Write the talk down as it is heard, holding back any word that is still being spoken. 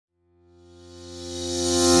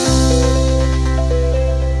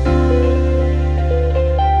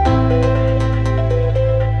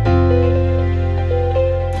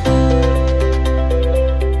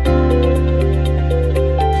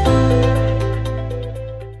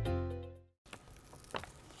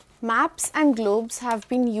Maps and globes have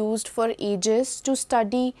been used for ages to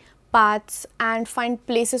study paths and find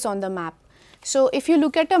places on the map. So if you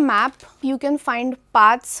look at a map, you can find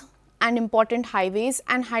paths and important highways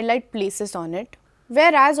and highlight places on it.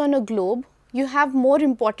 Whereas on a globe, you have more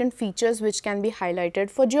important features which can be highlighted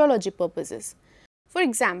for geology purposes. For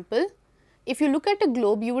example, if you look at a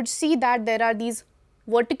globe, you would see that there are these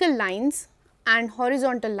vertical lines and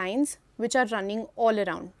horizontal lines which are running all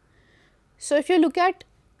around. So if you look at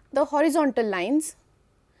the horizontal lines,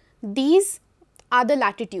 these are the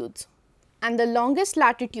latitudes, and the longest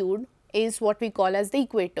latitude is what we call as the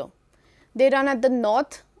equator. They run at the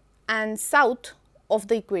north and south of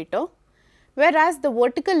the equator, whereas the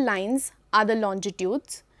vertical lines are the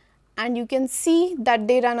longitudes, and you can see that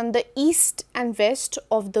they run on the east and west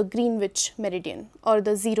of the Greenwich meridian or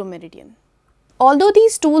the zero meridian. Although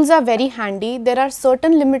these tools are very handy, there are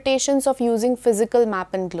certain limitations of using physical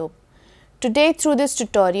map and globe. Today, through this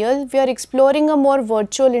tutorial, we are exploring a more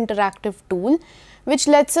virtual interactive tool which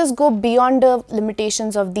lets us go beyond the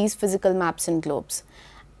limitations of these physical maps and globes.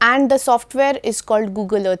 And the software is called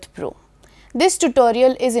Google Earth Pro. This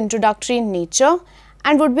tutorial is introductory in nature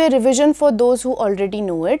and would be a revision for those who already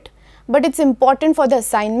know it, but it's important for the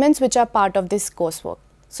assignments which are part of this coursework.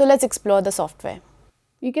 So let's explore the software.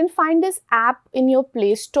 You can find this app in your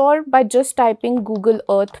Play Store by just typing Google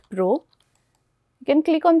Earth Pro. You can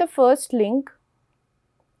click on the first link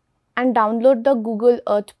and download the Google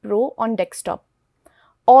Earth Pro on desktop.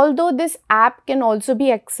 Although this app can also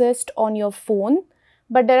be accessed on your phone,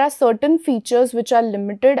 but there are certain features which are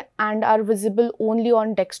limited and are visible only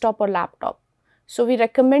on desktop or laptop. So we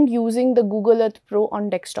recommend using the Google Earth Pro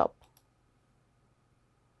on desktop.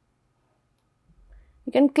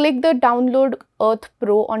 You can click the download Earth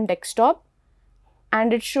Pro on desktop,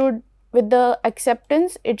 and it should, with the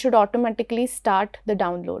acceptance, it should automatically start the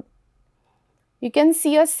download. You can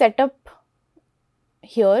see a setup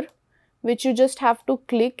here, which you just have to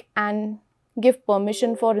click and give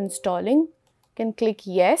permission for installing. You can click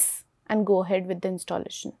yes and go ahead with the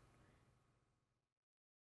installation.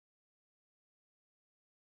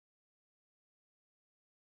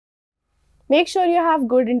 Make sure you have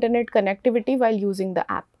good internet connectivity while using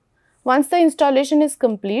the app. Once the installation is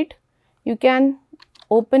complete, you can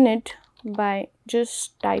open it by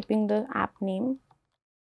just typing the app name.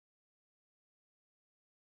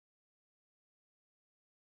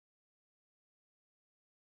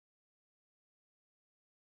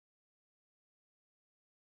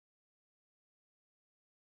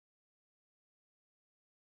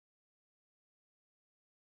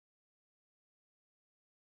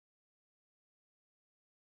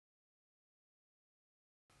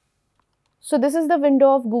 So this is the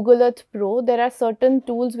window of Google Earth Pro. There are certain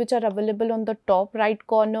tools which are available on the top right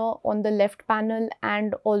corner, on the left panel,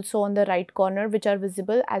 and also on the right corner, which are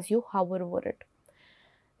visible as you hover over it.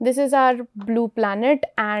 This is our blue planet,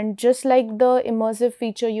 and just like the immersive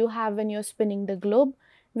feature you have when you're spinning the globe,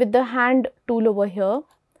 with the hand tool over here,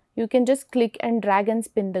 you can just click and drag and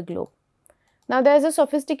spin the globe. Now there is a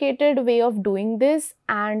sophisticated way of doing this,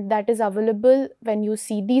 and that is available when you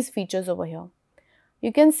see these features over here.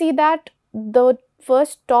 You can see that the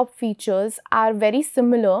first top features are very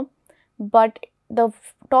similar, but the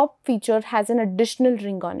top feature has an additional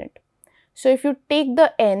ring on it. So if you take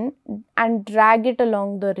the N and drag it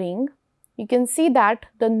along the ring, you can see that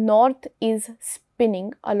the north is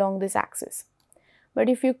spinning along this axis. But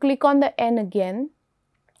if you click on the N again,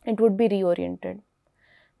 it would be reoriented.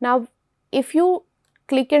 Now, if you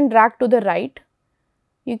click and drag to the right,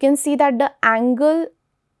 you can see that the angle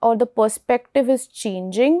or the perspective is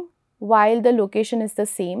changing while the location is the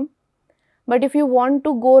same. But if you want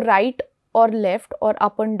to go right or left or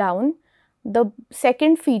up and down, the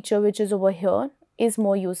second feature, which is over here, is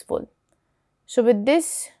more useful. So with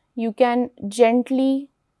this, you can gently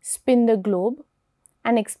spin the globe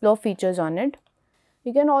and explore features on it.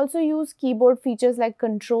 You can also use keyboard features like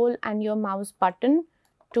control and your mouse button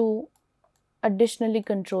to additionally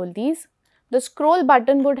control these. The scroll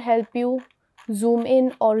button would help you zoom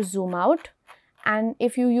in or zoom out, and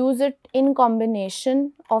if you use it in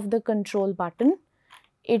combination of the control button,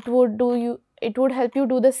 it would help you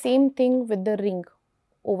do the same thing with the ring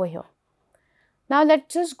over here. Now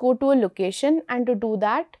let's just go to a location, and to do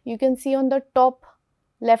that, you can see on the top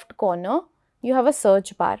left corner you have a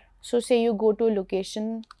search bar. So say you go to a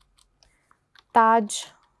location, Taj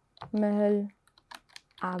Mahal,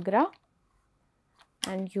 Agra,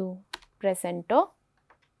 and you press enter.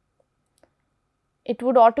 It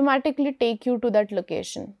would automatically take you to that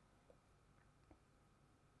location.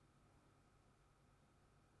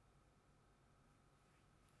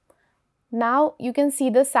 Now you can see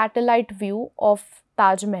the satellite view of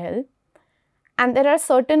Taj Mahal, and there are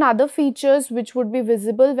certain other features which would be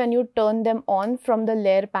visible when you turn them on from the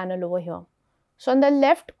layer panel over here. So on the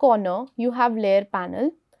left corner you have layer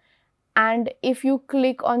panel, and if you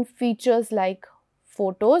click on features like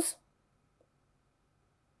photos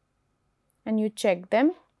and you check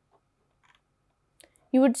them,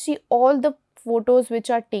 you would see all the photos which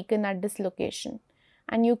are taken at this location,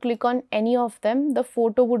 and you click on any of them, the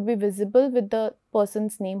photo would be visible with the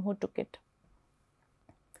person's name who took it.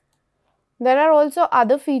 There are also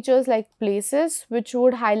other features like places, which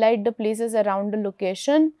would highlight the places around the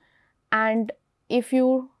location, and if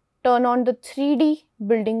you turn on the 3D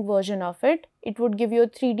building version of it, it would give you a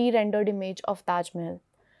 3D rendered image of Taj Mahal.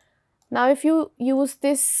 Now if you use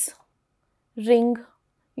this ring,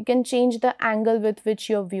 you can change the angle with which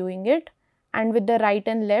you are viewing it, and with the right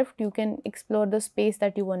and left you can explore the space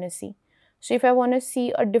that you want to see. So if I want to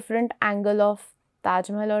see a different angle of Taj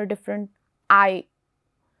Mahal or a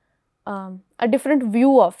different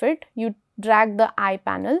view of it, you drag the eye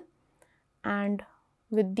panel, and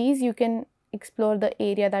with these you can explore the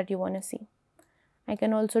area that you want to see. I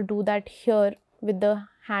can also do that here with the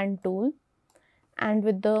hand tool, and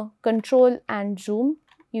with the control and zoom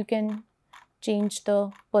you can change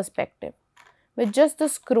the perspective. With just the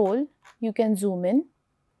scroll you can zoom in,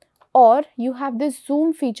 or you have this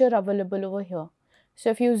zoom feature available over here. So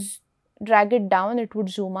if you drag it down, it would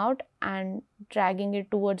zoom out, and dragging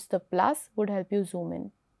it towards the plus would help you zoom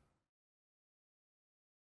in.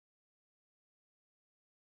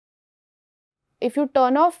 If you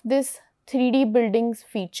turn off this 3D buildings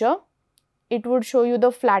feature, it would show you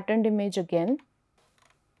the flattened image again.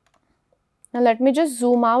 Now let me just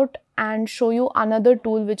zoom out and show you another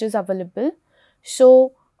tool which is available.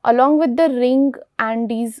 So along with the ring and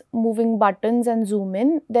these moving buttons and zoom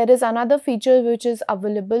in, there is another feature which is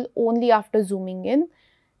available only after zooming in,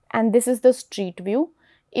 and this is the street view.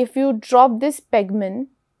 If you drop this pegman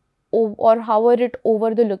or hover it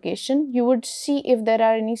over the location, you would see if there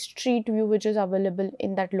are any street view which is available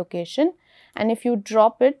in that location, and if you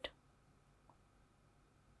drop it,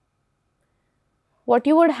 what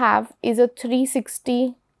you would have is a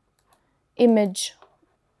 360 image,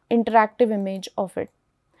 interactive image of it.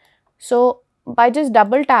 So by just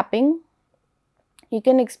double tapping, you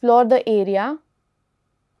can explore the area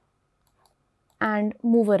and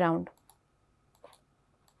move around.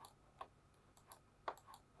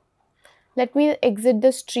 Let me exit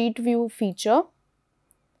the street view feature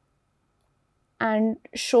and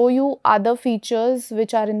show you other features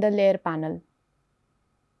which are in the layer panel.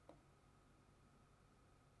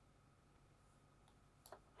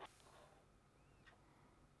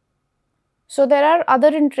 So there are other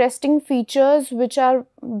interesting features which are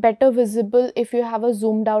better visible if you have a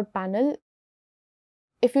zoomed out panel.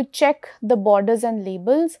 If you check the borders and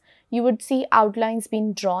labels, you would see outlines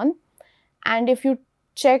being drawn, and if you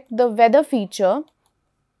check the weather feature,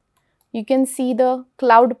 you can see the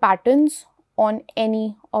cloud patterns on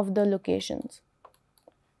any of the locations.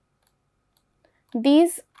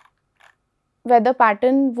 These weather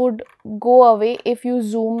pattern would go away if you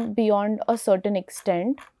zoom beyond a certain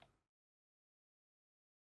extent,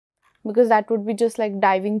 because that would be just like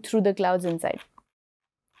diving through the clouds inside.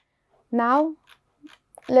 Now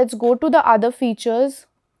let's go to the other features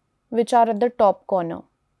which are at the top corner.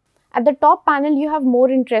 At the top panel you have more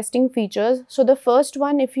interesting features. So the first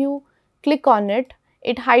one, if you click on it,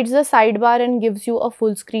 it hides the sidebar and gives you a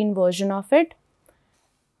full screen version of it.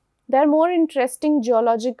 There are more interesting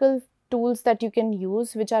geological tools that you can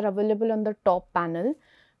use which are available on the top panel.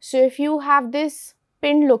 So if you have this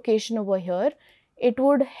pinned location over here, it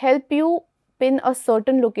would help you pin a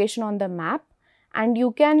certain location on the map, and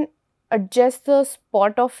you can adjust the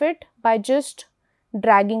spot of it by just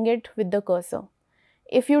dragging it with the cursor.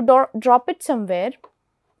 If you drop it somewhere,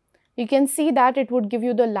 you can see that it would give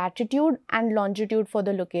you the latitude and longitude for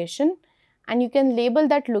the location, and you can label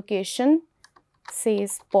that location, say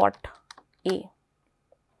spot A.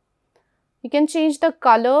 You can change the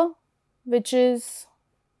color which is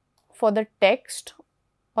for the text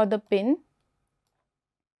or the pin,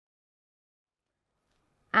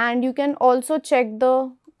 and you can also check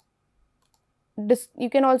the you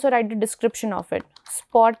can also write the description of it.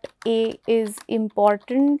 Spot A is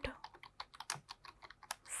important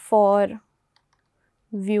for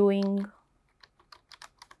viewing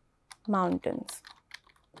mountains,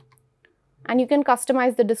 and you can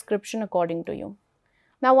customize the description according to you.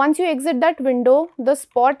 Now once you exit that window, the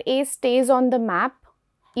spot A stays on the map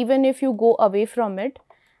even if you go away from it,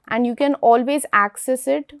 and you can always access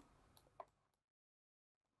it.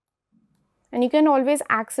 And you can always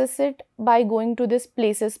access it by going to this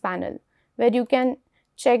places panel. where you can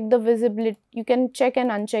check the visibility, you can check and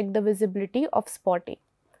uncheck the visibility of spot A.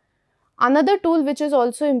 Another tool which is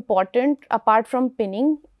also important apart from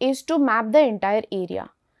pinning is to map the entire area.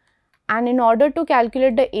 And in order to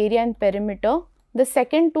calculate the area and perimeter, the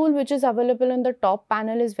second tool which is available on the top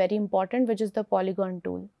panel is very important, which is the polygon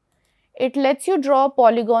tool. It lets you draw a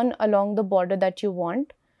polygon along the border that you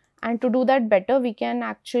want. And to do that better, we can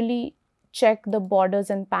actually check the borders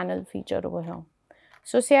and panel feature over here.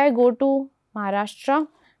 So say I go to Maharashtra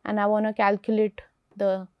and I want to calculate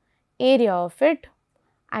the area of it.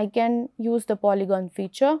 I can use the polygon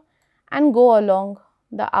feature and go along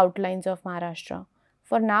the outlines of Maharashtra.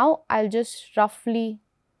 For now, I'll just roughly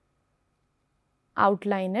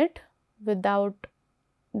outline it without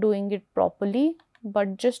doing it properly,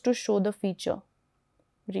 but just to show the feature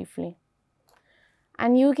briefly.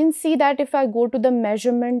 And you can see that if I go to the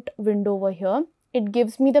measurement window over here, it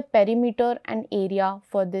gives me the perimeter and area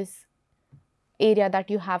for this area that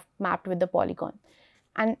you have mapped with the polygon.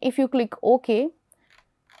 And if you click OK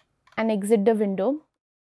and exit the window,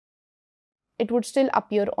 it would still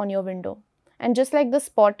appear on your window. And just like the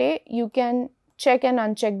spot A, you can check and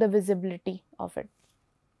uncheck the visibility of it.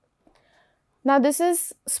 Now this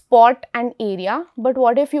is spot and area, but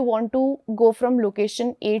what if you want to go from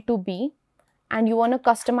location A to B and you want to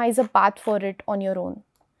customize a path for it on your own?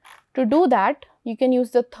 To do that, you can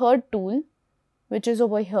use the third tool, which is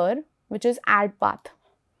over here, which is add path.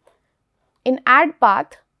 In add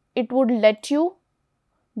path, it would let you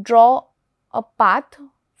draw a path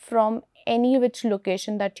from any which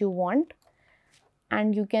location that you want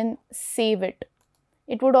and you can save it.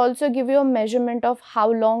 It would also give you a measurement of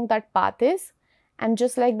how long that path is, and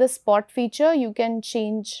just like the spot feature, you can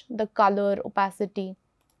change the color, opacity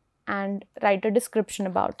and write a description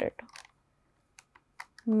about it.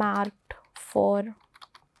 Marked for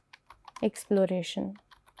exploration.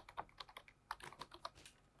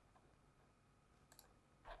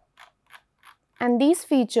 And these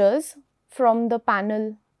features from the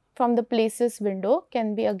panel, from the places window,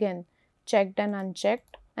 can be again checked and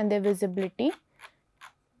unchecked, and their visibility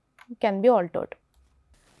can be altered.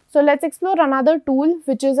 So let's explore another tool,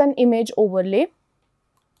 which is an image overlay.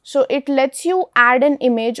 So it lets you add an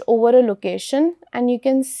image over a location, and you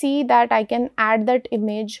can see that I can add that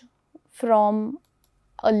image from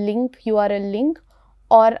a link, URL link,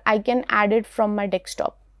 or I can add it from my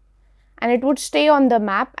desktop. And it would stay on the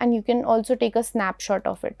map, and you can also take a snapshot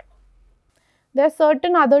of it. There are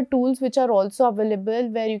certain other tools which are also available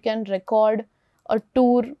where you can record a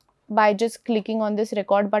tour by just clicking on this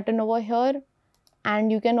record button over here,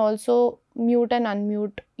 and you can also mute and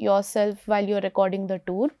unmute yourself while you're recording the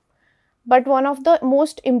tour. But one of the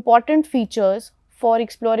most important features for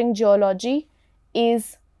exploring geology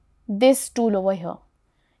is this tool over here.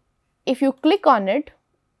 If you click on it,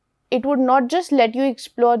 it would not just let you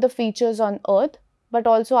explore the features on Earth, but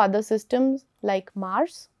also other systems like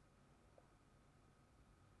Mars,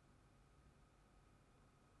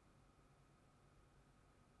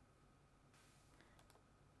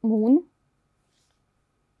 Moon.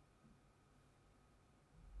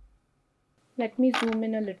 Let me zoom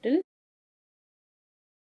in a little.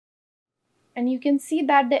 And you can see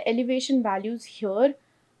that the elevation values here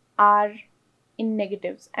are in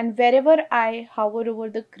negatives. And wherever I hover over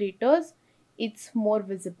the craters, it's more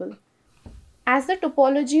visible. As the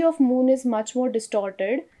topology of Moon is much more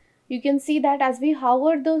distorted, you can see that as we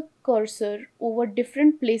hover the cursor over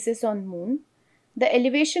different places on Moon, the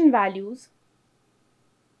elevation values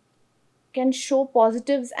can show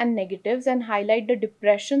positives and negatives and highlight the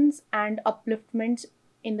depressions and upliftments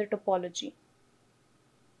in the topology.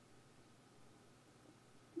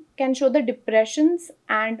 Can show the depressions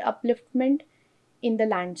and upliftment in the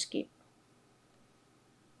landscape.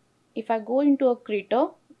 If I go into a crater,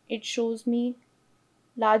 it shows me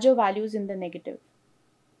larger values in the negative.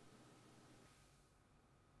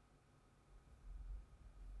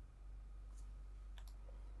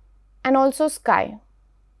 And also sky.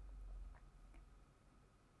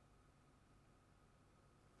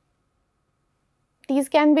 These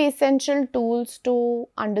can be essential tools to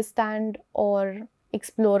understand or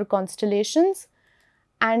explore constellations.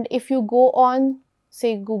 And if you go on,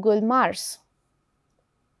 say, Google Mars,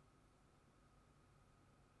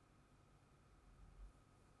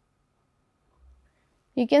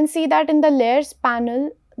 you can see that in the layers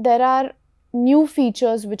panel, there are new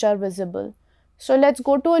features which are visible. So let's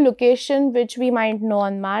go to a location which we might know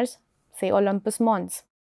on Mars, say Olympus Mons.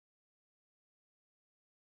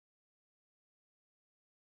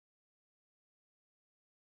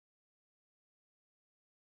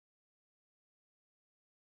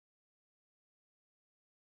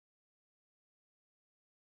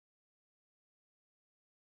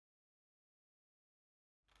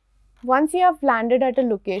 Once you have landed at a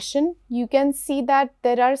location, you can see that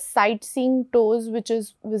there are sightseeing tours which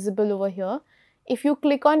is visible over here. If you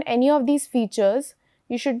click on any of these features,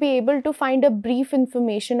 you should be able to find a brief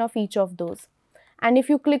information of each of those. And if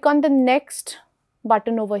you click on the next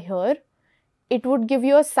button over here, it would give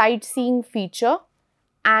you a sightseeing feature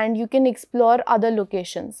and you can explore other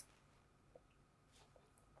locations.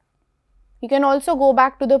 You can also go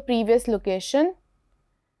back to the previous location.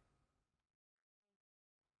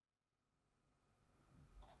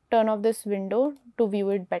 Turn off this window to view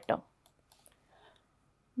it better.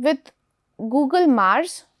 With Google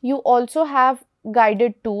Mars, you also have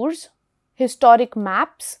guided tours, historic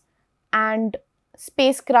maps, and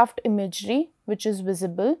spacecraft imagery, which is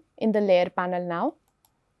visible in the layer panel now.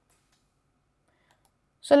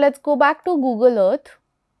 So let's go back to Google Earth.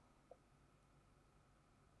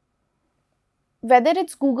 Whether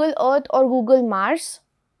it's Google Earth or Google Mars,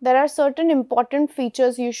 there are certain important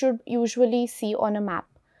features you should usually see on a map.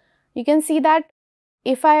 You can see that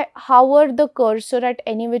if I hover the cursor at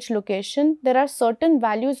any which location, there are certain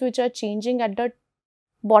values which are changing at the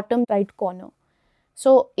bottom right corner.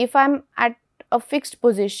 So if I'm at a fixed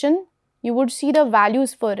position, you would see the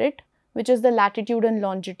values for it, which is the latitude and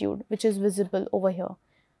longitude, which is visible over here.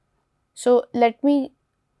 So let me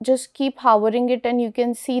just keep hovering it and you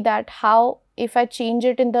can see that how if I change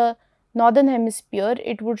it in the northern hemisphere,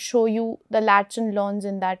 it would show you the lats and longs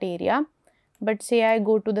in that area. But say I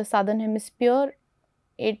go to the southern hemisphere,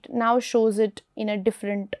 it now shows it in a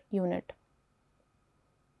different unit.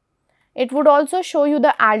 It would also show you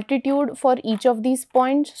the altitude for each of these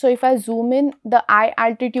points. So if I zoom in, the eye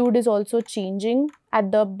altitude is also changing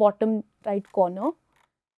at the bottom right corner.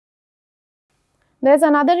 There's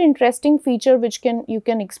another interesting feature which you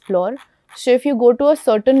can explore. So if you go to a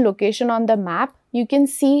certain location on the map, you can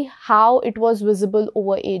see how it was visible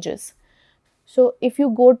over ages. So if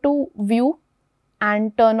you go to view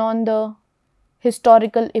and turn on the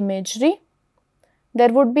historical imagery, there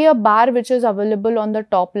would be a bar which is available on the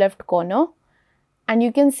top left corner, and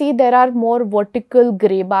you can see there are more vertical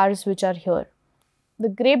gray bars which are here. The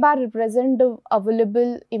gray bar represent the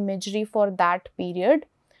available imagery for that period.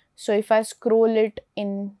 So if I scroll it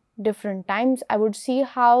in different times, I would see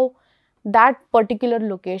how that particular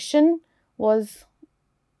location was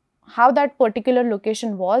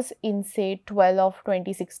in say 12 of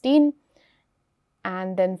 2016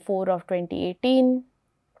 and then 4 of 2018.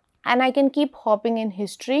 And I can keep hopping in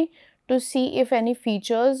history to see if any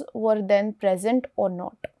features were then present or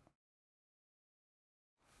not.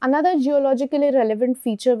 Another geologically relevant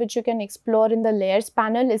feature which you can explore in the layers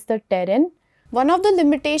panel is the terrain. One of the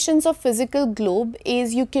limitations of physical globe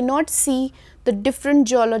is you cannot see the different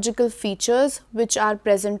geological features which are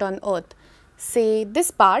present on Earth. Say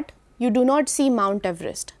this part, you do not see Mount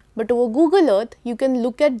Everest. But over Google Earth, you can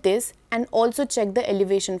look at this and also check the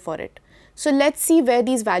elevation for it. So let's see where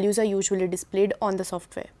these values are usually displayed on the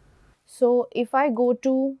software. So if I go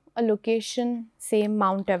to a location, say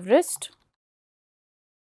Mount Everest,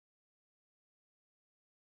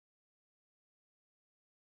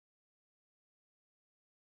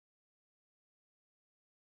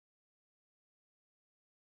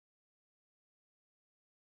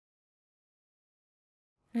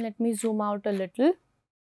 let me zoom out a little.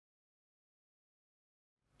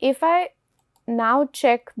 If I now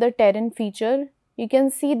check the terrain feature, you can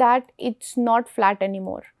see that it's not flat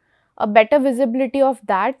anymore. A better visibility of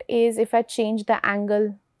that is if I change the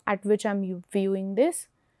angle at which I'm viewing this.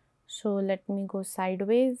 So let me go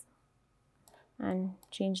sideways and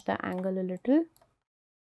change the angle a little.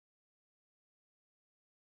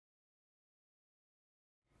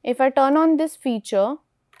 If I turn on this feature,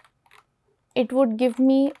 it would give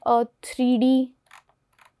me a 3D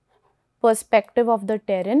perspective of the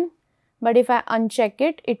terrain. But if I uncheck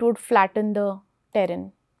it, it would flatten the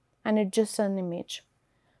terrain and it's just an image.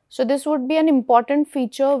 So this would be an important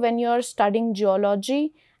feature when you're studying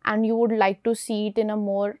geology and you would like to see it in a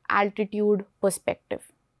more altitude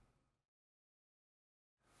perspective.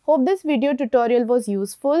 Hope this video tutorial was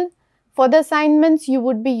useful. For the assignments, you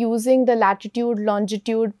would be using the latitude,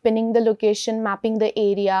 longitude, pinning the location, mapping the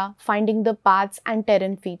area, finding the paths and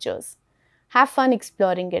terrain features. Have fun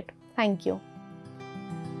exploring it. Thank you.